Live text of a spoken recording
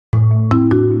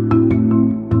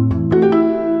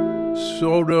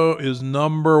soda is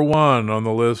number one on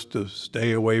the list to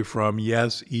stay away from.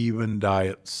 Yes, even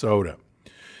diet soda.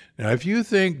 Now, if you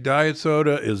think diet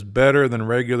soda is better than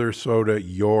regular soda,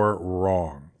 you're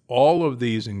wrong. All of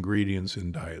these ingredients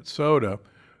in diet soda,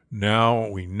 now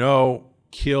we know,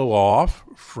 kill off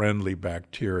friendly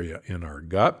bacteria in our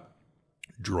gut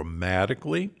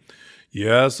dramatically.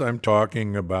 Yes, I'm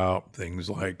talking about things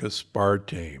like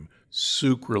aspartame,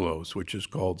 sucralose, which is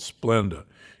called Splenda.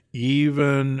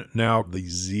 Even now, the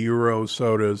zero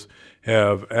sodas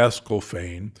have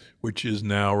esculfane, which is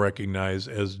now recognized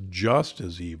as just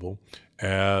as evil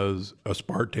as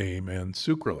aspartame and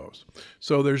sucralose.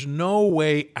 So there's no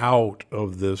way out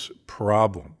of this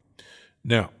problem.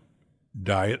 Now,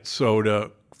 diet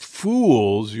soda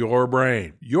fools your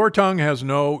brain. Your tongue has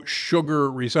no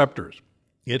sugar receptors.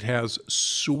 It has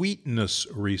sweetness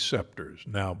receptors.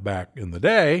 Now, back in the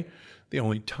day, the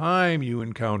only time you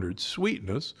encountered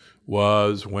sweetness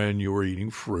was when you were eating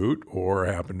fruit or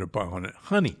happened upon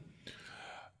honey.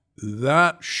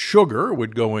 That sugar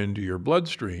would go into your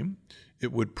bloodstream.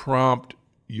 It would prompt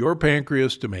your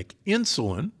pancreas to make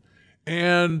insulin,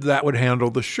 and that would handle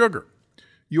the sugar.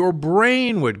 Your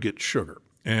brain would get sugar,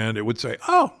 and it would say,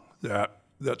 oh,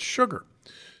 that's sugar.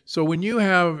 So when you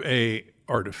have a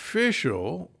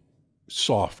artificial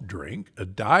soft drink, a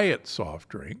diet soft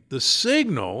drink, the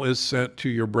signal is sent to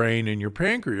your brain and your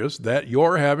pancreas that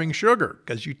you're having sugar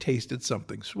because you tasted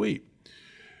something sweet.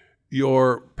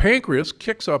 Your pancreas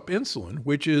kicks up insulin,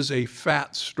 which is a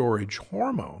fat storage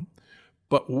hormone,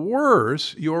 but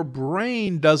worse, your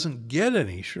brain doesn't get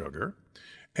any sugar,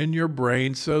 and your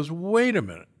brain says, wait a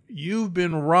minute, you've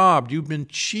been robbed, you've been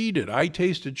cheated, I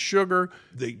tasted sugar,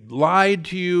 they lied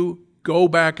to you, go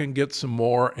back and get some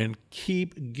more and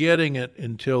keep getting it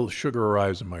until sugar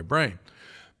arrives in my brain.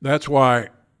 That's why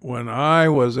when I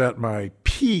was at my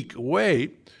peak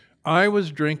weight, I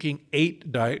was drinking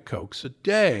 8 Diet Cokes a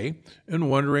day and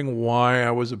wondering why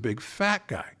I was a big fat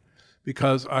guy.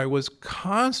 Because I was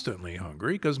constantly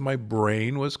hungry, because my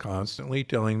brain was constantly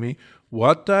telling me,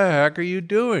 what the heck are you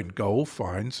doing? Go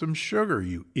find some sugar,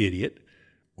 you idiot.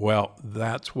 Well,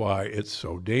 that's why it's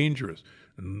so dangerous.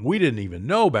 And we didn't even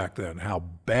know back then how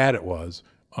bad it was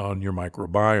on your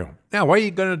microbiome. Now, what are you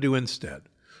going to do instead?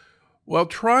 Well,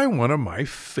 try one of my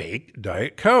fake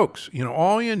Diet Cokes.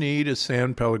 All you need is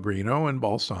San Pellegrino and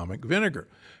balsamic vinegar.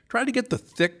 Try to get the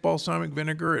thick balsamic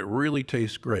vinegar. It really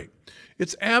tastes great.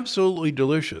 It's absolutely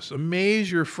delicious.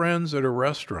 Amaze your friends at a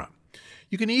restaurant.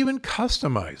 You can even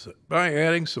customize it by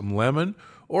adding some lemon,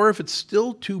 or if it's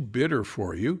still too bitter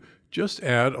for you, just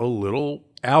add a little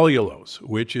allulose,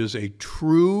 which is a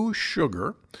true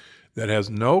sugar that has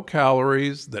no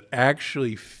calories, that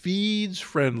actually feeds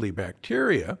friendly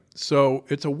bacteria. So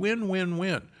it's a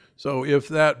win-win-win. So if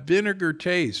that vinegar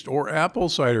taste or apple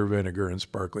cider vinegar in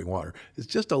sparkling water is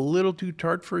just a little too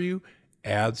tart for you,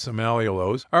 add some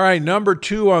allulose. All right, number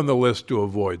 2 on the list to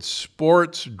avoid,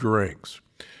 sports drinks.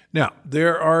 Now,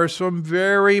 there are some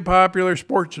very popular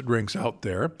sports drinks out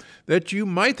there that you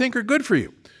might think are good for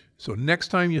you. So next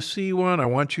time you see one, I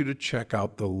want you to check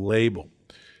out the label.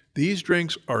 These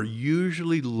drinks are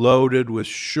usually loaded with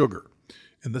sugar.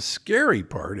 And the scary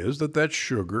part is that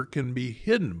sugar can be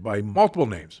hidden by multiple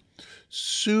names.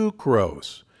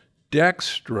 Sucrose,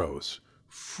 dextrose,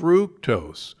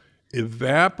 fructose,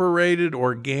 evaporated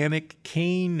organic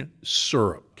cane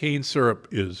syrup. Cane syrup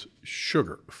is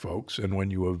sugar, folks, and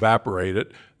when you evaporate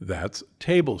it, that's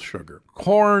table sugar.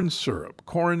 Corn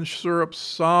syrup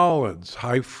solids,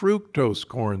 high fructose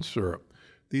corn syrup.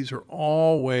 These are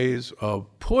all ways of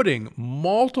putting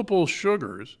multiple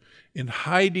sugars and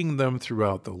hiding them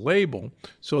throughout the label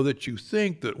so that you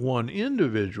think that one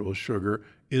individual sugar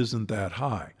isn't that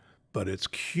high, but it's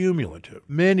cumulative.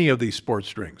 Many of these sports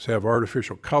drinks have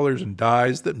artificial colors and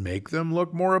dyes that make them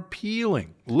look more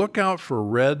appealing. Look out for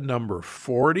red number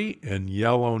 40 and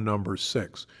yellow number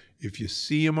 6. If you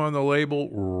see them on the label,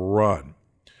 run.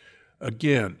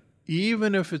 Again,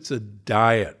 even if it's a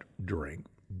diet drink,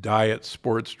 diet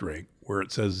sports drink, where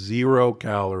it says 0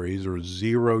 calories or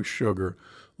 0 sugar,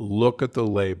 look at the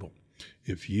label.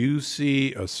 If you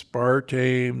see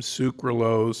aspartame,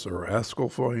 sucralose, or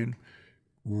esculfane,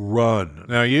 run.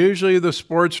 Now, usually the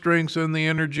sports drinks and the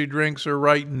energy drinks are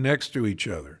right next to each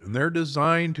other, and they're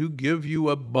designed to give you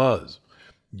a buzz.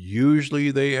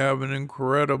 Usually they have an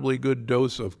incredibly good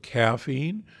dose of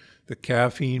caffeine. The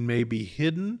caffeine may be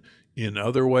hidden in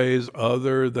other ways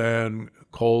other than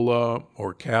cola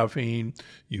or caffeine.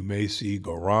 You may see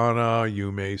guarana,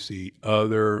 you may see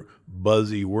other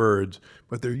buzzy words,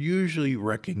 but they're usually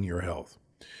wrecking your health.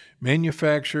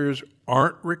 Manufacturers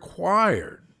aren't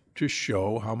required to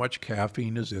show how much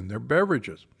caffeine is in their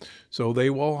beverages. So they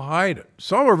will hide it.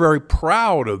 Some are very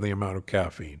proud of the amount of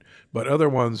caffeine, but other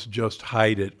ones just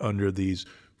hide it under these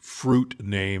fruit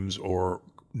names or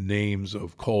names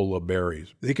of cola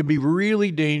berries. They can be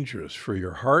really dangerous for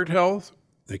your heart health.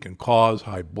 They can cause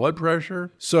high blood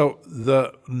pressure. So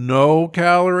the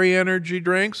no-calorie energy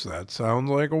drinks, that sounds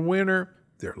like a winner.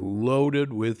 They're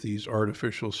loaded with these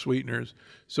artificial sweeteners,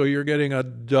 so you're getting a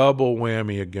double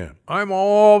whammy again. I'm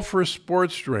all for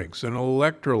sports drinks and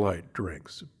electrolyte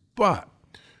drinks, but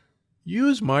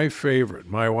use my favorite.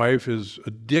 My wife is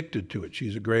addicted to it.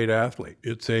 She's a great athlete.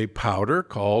 It's a powder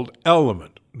called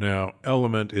Element. Now,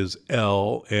 Element is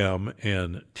LMNT.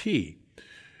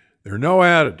 There are no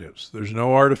additives. There's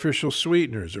no artificial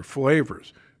sweeteners or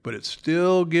flavors, but it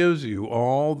still gives you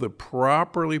all the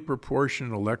properly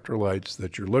proportioned electrolytes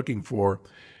that you're looking for.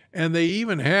 And they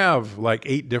even have like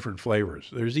 8 different flavors.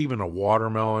 There's even a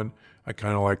watermelon. I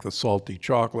kind of like the salty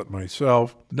chocolate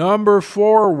myself. Number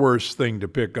 4 worst thing to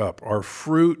pick up are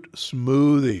fruit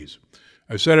smoothies.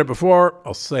 I've said it before.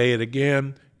 I'll say it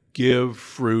again. Give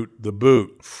fruit the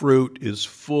boot. Fruit is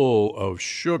full of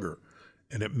sugar,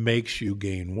 and it makes you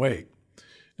gain weight.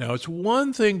 Now, it's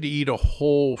one thing to eat a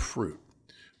whole fruit,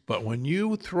 but when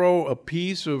you throw a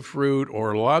piece of fruit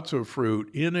or lots of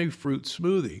fruit in a fruit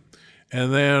smoothie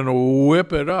and then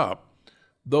whip it up,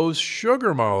 those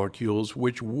sugar molecules,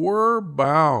 which were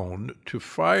bound to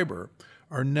fiber,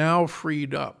 are now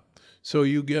freed up. So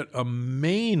you get a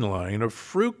main line of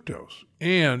fructose.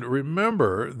 And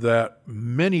remember that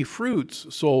many fruits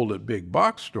sold at big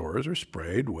box stores are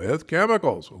sprayed with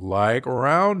chemicals like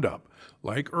Roundup,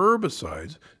 like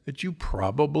herbicides that you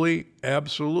probably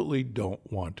absolutely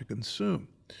don't want to consume.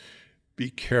 Be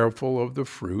careful of the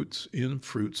fruits in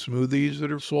fruit smoothies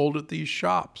that are sold at these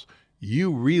shops.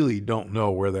 You really don't know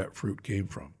where that fruit came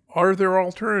from. Are there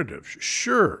alternatives?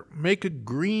 Sure, make a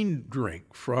green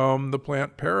drink from the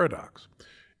plant paradox.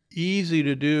 Easy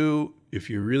to do. If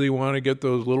you really want to get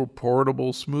those little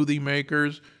portable smoothie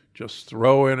makers, just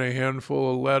throw in a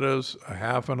handful of lettuce, a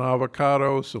half an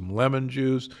avocado, some lemon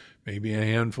juice, maybe a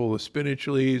handful of spinach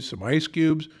leaves, some ice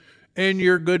cubes, and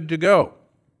you're good to go.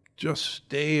 Just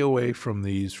stay away from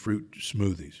these fruit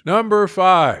smoothies. Number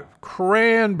 5,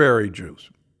 cranberry juice.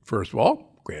 First of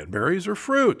all, cranberries are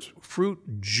fruits. Fruit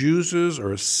juices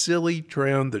are a silly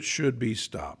trend that should be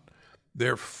stopped.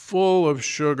 They're full of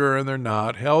sugar and they're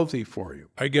not healthy for you.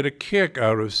 I get a kick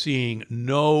out of seeing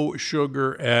no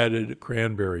sugar added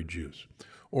cranberry juice,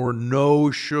 or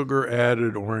no sugar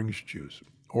added orange juice,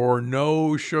 or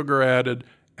no sugar added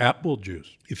apple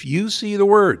juice. If you see the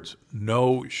words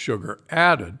no sugar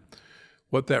added,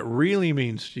 what that really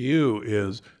means to you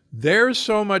is there's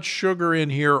so much sugar in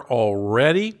here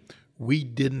already, we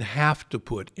didn't have to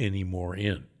put any more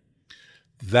in.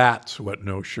 That's what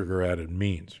no sugar added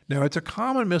means. Now, it's a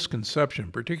common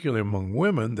misconception, particularly among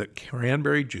women, that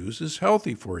cranberry juice is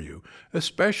healthy for you,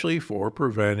 especially for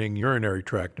preventing urinary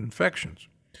tract infections.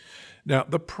 Now,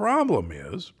 the problem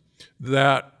is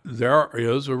that there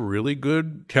is a really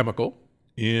good chemical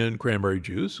in cranberry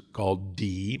juice called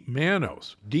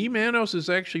D-mannose. D-mannose is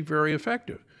actually very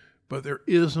effective, but there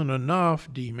isn't enough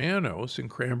D-mannose in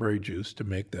cranberry juice to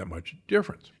make that much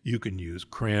difference. You can use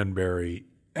cranberry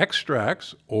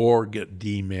extracts or get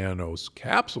D-mannose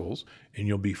capsules, and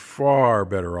you'll be far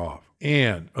better off.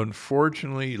 And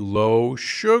unfortunately, low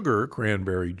sugar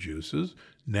cranberry juices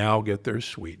now get their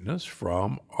sweetness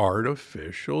from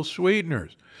artificial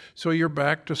sweeteners. So you're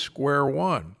back to square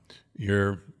one.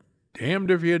 You're damned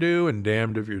if you do and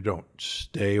damned if you don't.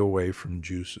 Stay away from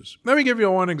juices. Let me give you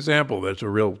one example that's a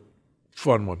real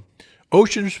fun one.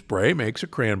 Ocean Spray makes a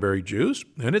cranberry juice,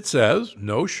 and it says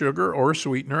no sugar or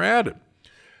sweetener added.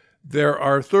 There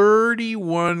are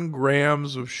 31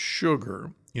 grams of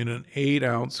sugar in an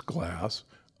 8-ounce glass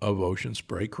of Ocean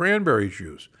Spray cranberry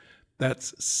juice.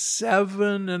 That's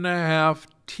 7.5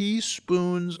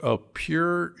 teaspoons of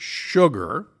pure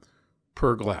sugar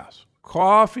per glass.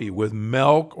 Coffee with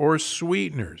milk or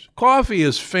sweeteners. Coffee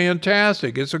is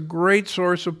fantastic. It's a great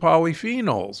source of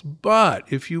polyphenols.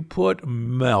 But if you put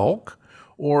milk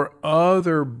or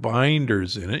other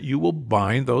binders in it, you will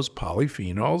bind those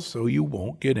polyphenols so you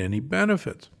won't get any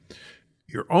benefits.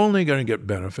 You're only going to get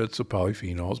benefits of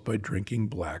polyphenols by drinking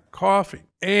black coffee.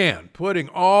 And putting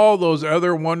all those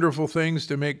other wonderful things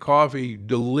to make coffee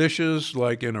delicious,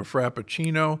 like in a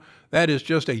Frappuccino, that is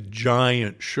just a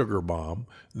giant sugar bomb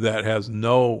that has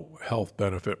no health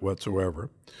benefit whatsoever.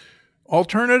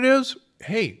 Alternatives,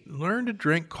 hey, learn to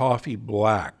drink coffee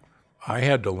black. I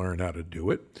had to learn how to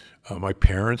do it. My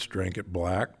parents drank it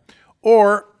black.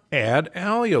 Or add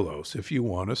allulose if you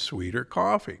want a sweeter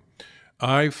coffee.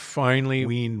 I finally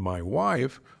weaned my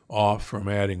wife off from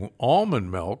adding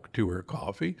almond milk to her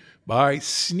coffee by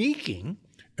sneaking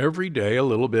every day a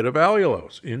little bit of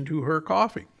allulose into her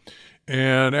coffee.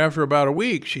 And after about a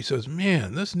week, she says,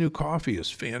 "Man, this new coffee is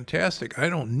fantastic. I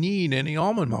don't need any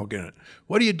almond milk in it.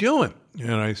 What are you doing?"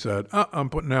 And I said, "I'm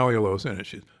putting allulose in it."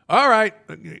 She said, "All right,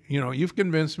 you've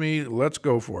convinced me. Let's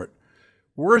go for it."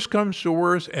 Worst comes to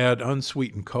worst, add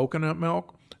unsweetened coconut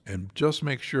milk, and just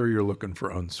make sure you're looking for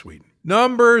unsweetened.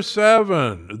 Number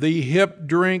 7, the hip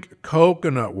drink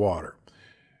coconut water.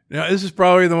 Now, this is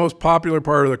probably the most popular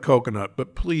part of the coconut,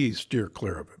 but please steer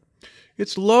clear of it.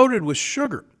 It's loaded with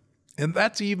sugar, and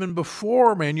that's even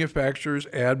before manufacturers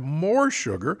add more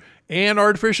sugar and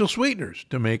artificial sweeteners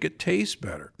to make it taste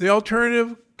better. The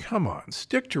alternative, come on,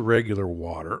 stick to regular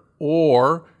water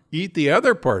or eat the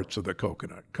other parts of the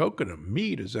coconut. Coconut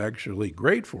meat is actually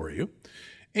great for you.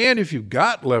 And if you've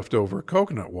got leftover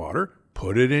coconut water,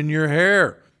 put it in your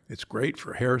hair. It's great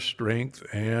for hair strength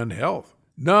and health.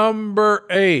 Number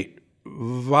 8,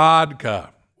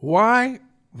 vodka. Why?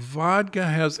 Vodka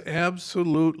has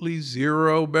absolutely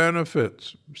zero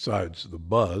benefits besides the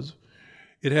buzz.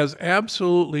 It has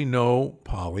absolutely no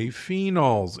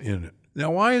polyphenols in it.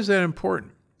 Now, why is that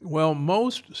important? Well,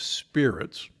 most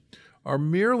spirits are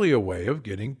merely a way of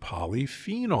getting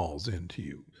polyphenols into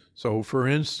you. So, for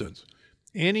instance,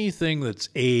 anything that's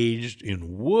aged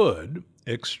in wood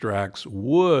extracts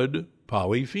wood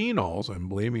polyphenols. And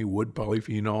believe me, wood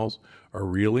polyphenols are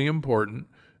really important.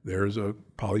 There's a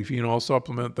polyphenol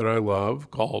supplement that I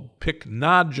love called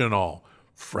pycnogenol,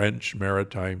 French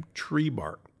maritime tree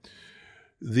bark.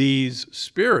 These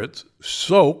spirits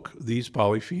soak these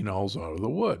polyphenols out of the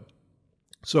wood.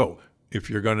 So if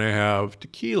you're going to have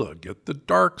tequila, get the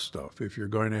dark stuff. If you're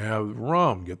going to have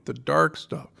rum, get the dark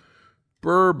stuff.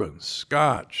 Bourbon,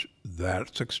 scotch,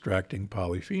 that's extracting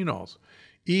polyphenols.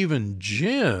 Even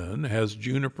gin has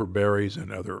juniper berries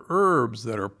and other herbs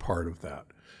that are part of that.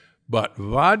 But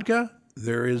vodka,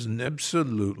 there is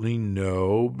absolutely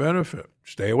no benefit.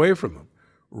 Stay away from them.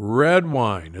 Red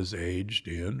wine is aged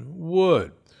in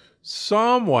wood.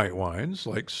 Some white wines,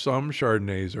 like some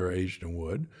Chardonnays, are aged in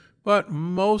wood, but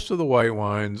most of the white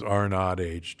wines are not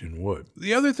aged in wood.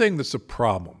 The other thing that's a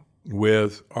problem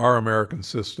with our American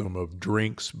system of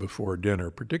drinks before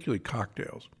dinner, particularly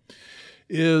cocktails,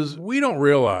 is we don't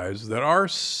realize that our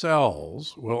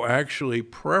cells will actually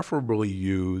preferably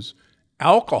use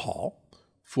alcohol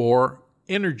for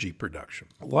energy production.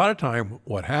 A lot of time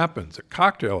what happens at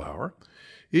cocktail hour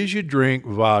is you drink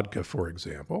vodka, for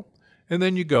example, and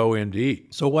then you go in to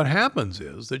eat. So what happens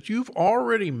is that you've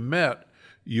already met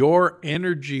your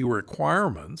energy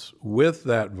requirements with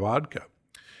that vodka.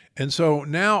 And so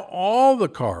now all the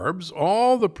carbs,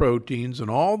 all the proteins, and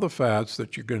all the fats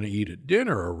that you're going to eat at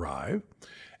dinner arrive,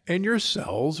 and your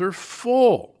cells are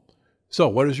full. So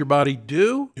what does your body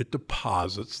do? It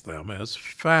deposits them as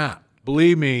fat.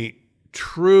 Believe me,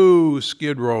 true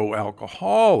Skid Row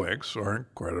alcoholics are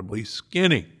incredibly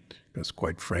skinny because,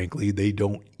 quite frankly, they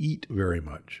don't eat very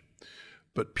much.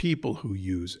 But people who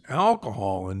use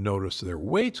alcohol and notice their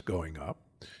weight's going up,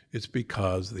 it's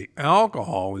because the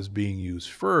alcohol is being used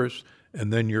first,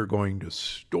 and then you're going to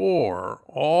store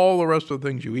all the rest of the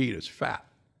things you eat as fat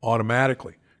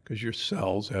automatically because your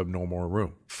cells have no more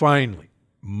room. Finally,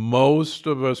 most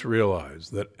of us realize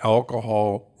that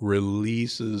alcohol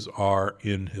releases our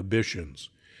inhibitions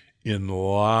in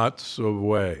lots of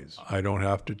ways. I don't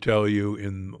have to tell you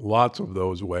in lots of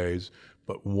those ways,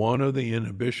 but one of the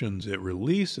inhibitions it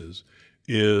releases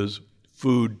is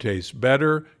food tastes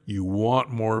better, you want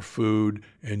more food,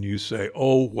 and you say,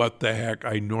 "Oh, what the heck,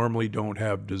 I normally don't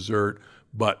have dessert,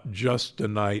 but just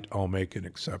tonight I'll make an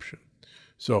exception."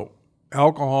 So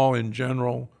alcohol in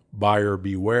general, buyer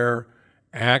beware.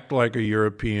 Act like a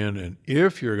European, and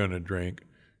if you're going to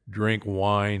drink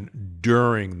wine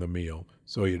during the meal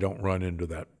so you don't run into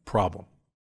that problem.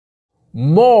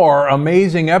 More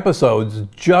amazing episodes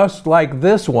just like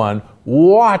this one.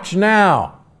 Watch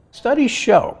now. Studies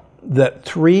show that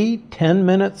 3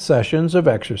 10-minute sessions of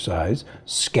exercise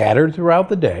scattered throughout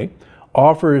the day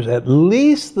offers at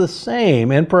least the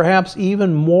same and perhaps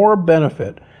even more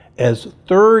benefit as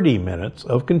 30 minutes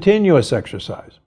of continuous exercise.